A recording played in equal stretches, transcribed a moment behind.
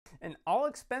An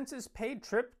all-expenses-paid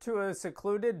trip to a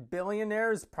secluded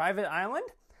billionaire's private island?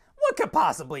 What could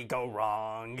possibly go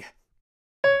wrong?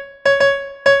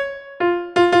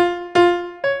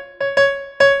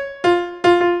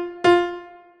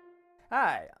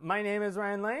 Hi, my name is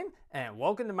Ryan Lane, and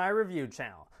welcome to my review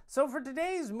channel. So for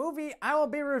today's movie, I will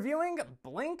be reviewing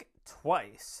Blink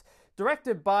Twice,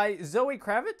 directed by Zoë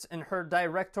Kravitz in her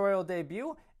directorial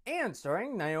debut, and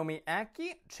starring Naomi,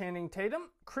 Ackie, Channing Tatum,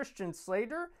 Christian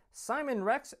Slater, Simon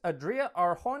Rex, Adria,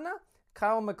 Arjona,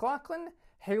 Kyle MacLachlan,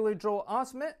 Haley Joel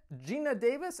Osment, Geena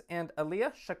Davis, and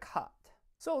Alia, Shawkat.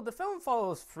 So the film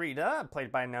follows Frida,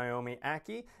 played by Naomi,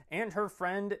 Ackie, and her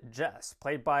friend Jess,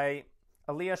 played by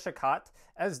Alia Shawkat,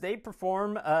 as they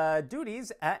perform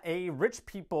duties at a rich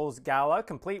people's gala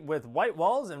complete with white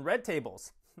walls and red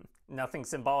tables. Nothing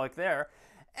symbolic there.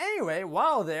 Anyway,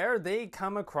 while there, they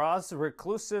come across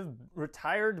reclusive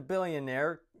retired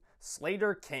billionaire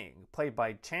Slater King, played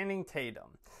by Channing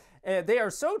Tatum. They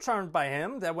are so charmed by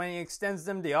him that when he extends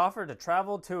them the offer to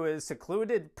travel to his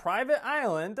secluded private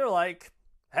island, they're like,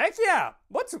 heck yeah,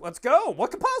 let's go.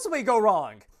 What could possibly go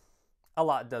wrong? A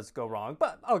lot does go wrong,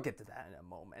 but I'll get to that in a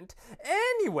moment.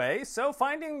 Anyway, so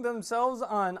finding themselves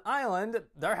on island,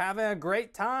 they're having a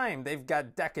great time. They've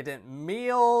got decadent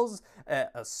meals,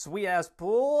 a sweet-ass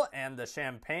pool, and the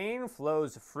champagne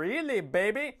flows freely,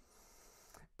 baby.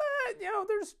 But,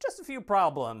 there's just a few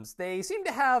problems. They seem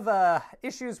to have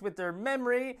issues with their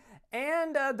memory,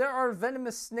 and there are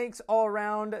venomous snakes all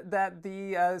around that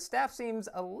the staff seems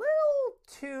a little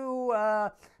too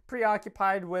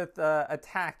preoccupied with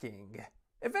attacking.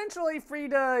 Eventually,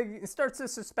 Frida starts to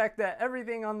suspect that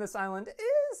everything on this island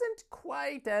isn't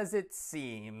quite as it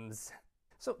seems.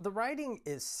 So the writing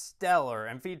is stellar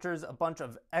and features a bunch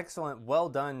of excellent,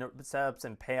 well-done setups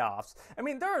and payoffs. I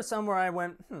mean, there are some where I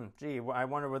went, gee, I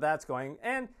wonder where that's going.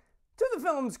 And to the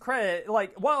film's credit,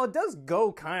 while it does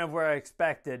go kind of where I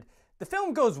expected, the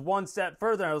film goes one step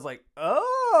further, and I was like,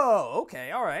 oh, okay,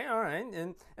 all right.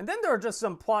 And then there are just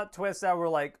some plot twists that were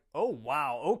like, oh,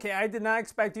 wow, okay, I did not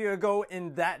expect you to go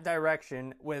in that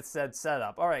direction with said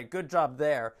setup. All right, good job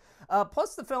there.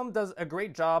 Plus, the film does a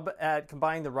great job at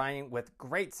combining the writing with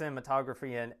great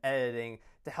cinematography and editing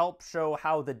to help show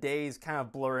how the days kind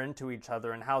of blur into each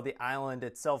other and how the island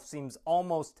itself seems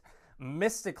almost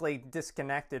mystically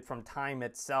disconnected from time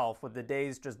itself, with the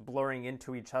days just blurring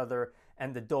into each other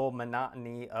and the dull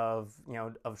monotony of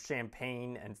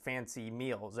champagne and fancy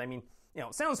meals. I mean,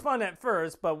 sounds fun at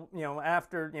first, but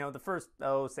after the first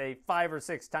say 5 or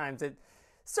 6 times, it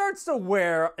starts to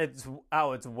wear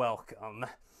out its welcome.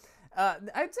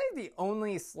 I'd say the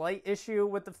only slight issue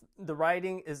with the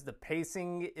writing is the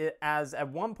pacing, as at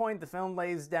one point the film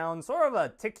lays down sort of a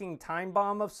ticking time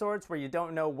bomb of sorts where you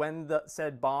don't know when the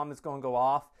said bomb is going to go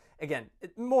off. Again,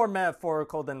 it's more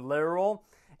metaphorical than literal.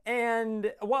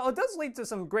 And while it does lead to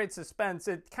some great suspense,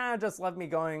 it kind of just left me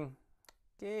going,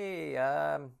 hey,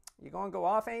 you going to go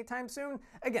off anytime soon?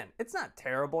 Again, it's not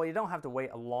terrible. You don't have to wait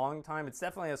a long time. It's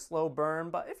definitely a slow burn,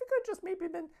 but if it could just maybe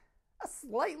been a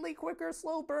slightly quicker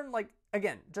slow burn,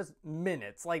 again, just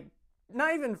minutes,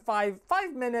 not even 5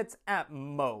 minutes at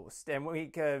most, and we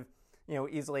could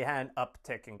easily had an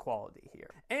uptick in quality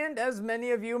here. And as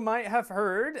many of you might have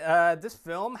heard, this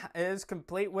film is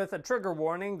complete with a trigger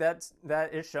warning that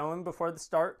is shown before the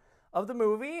start of the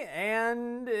movie,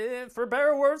 and for better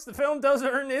or worse, the film does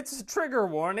earn its trigger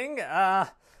warning.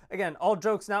 Again, all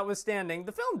jokes notwithstanding,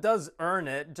 the film does earn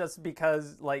it just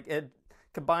because, it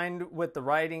combined with the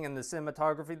writing and the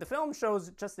cinematography, the film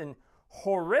shows just in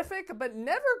horrific but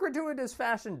never gratuitous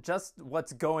fashion just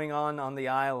what's going on the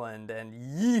island, and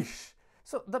yeesh.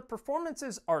 So the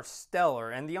performances are stellar,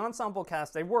 and the ensemble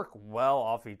cast, they work well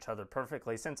off each other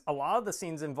perfectly, since a lot of the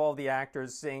scenes involve the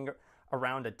actors sitting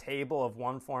around a table of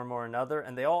one form or another,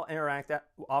 and they all interact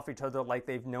off each other like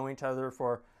they've known each other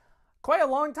for quite a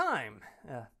long time.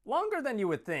 Longer than you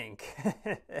would think.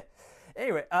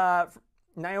 Anyway,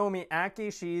 Naomi,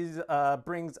 Ackie, she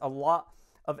brings a lot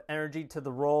of energy to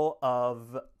the role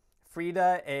of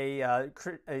Frida,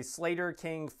 a Slater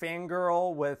King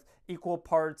fangirl with equal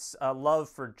parts love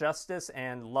for justice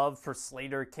and love for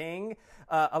Slater King.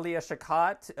 Alia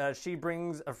Shawkat, she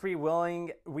brings a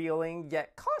freewheeling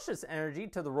yet cautious energy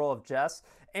to the role of Jess.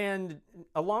 And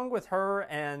along with her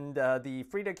and the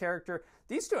Frida character,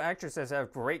 these two actresses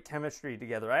have great chemistry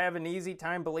together. I have an easy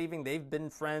time believing they've been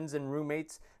friends and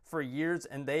roommates for years,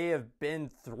 and they have been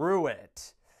through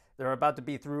it. They're about to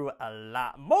be through a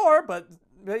lot more, but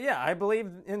yeah, I believe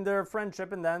in their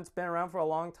friendship, and that's been around for a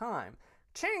long time.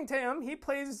 Channing Tatum, he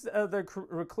plays the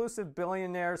reclusive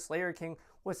billionaire Slater King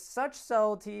with such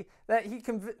subtlety that he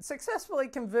successfully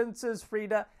convinces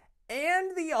Frida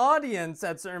and the audience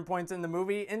at certain points in the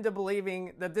movie into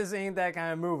believing that this ain't that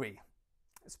kind of movie.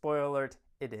 Spoiler alert,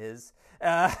 it is.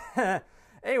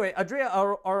 Anyway, Adria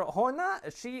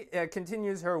Arjona, she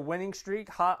continues her winning streak,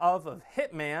 hot off of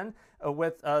Hitman,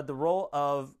 with the role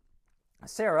of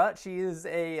Sarah. She is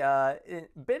a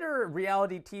bitter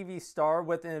reality TV star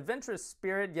with an adventurous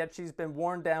spirit, yet she's been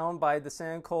worn down by the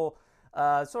cynical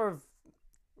sort of,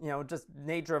 just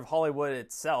nature of Hollywood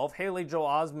itself. Haley Joel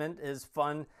Osment is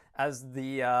fun as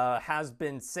the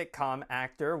has-been sitcom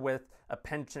actor with a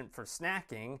penchant for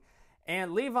snacking.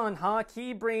 And Levon Hawk,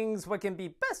 he brings what can be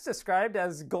best described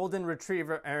as golden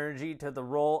retriever energy to the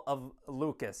role of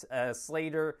Lucas, a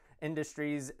Slater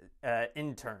Industries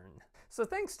intern. So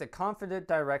thanks to confident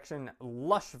direction,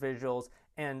 lush visuals,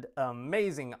 and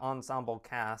amazing ensemble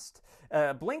cast,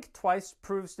 Blink Twice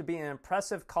proves to be an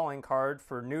impressive calling card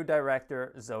for new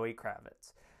director Zoë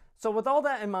Kravitz. So with all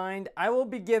that in mind, I will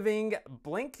be giving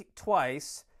Blink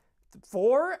Twice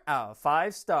 4 out of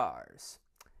 5 stars.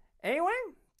 Anyway,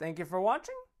 thank you for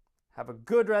watching. Have a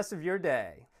good rest of your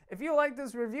day. If you like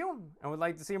this review and would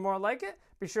like to see more like it,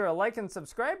 be sure to like and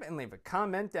subscribe and leave a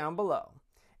comment down below.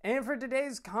 And for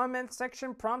today's comment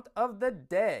section prompt of the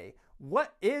day,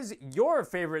 what is your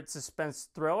favorite suspense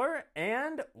thriller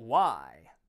and why?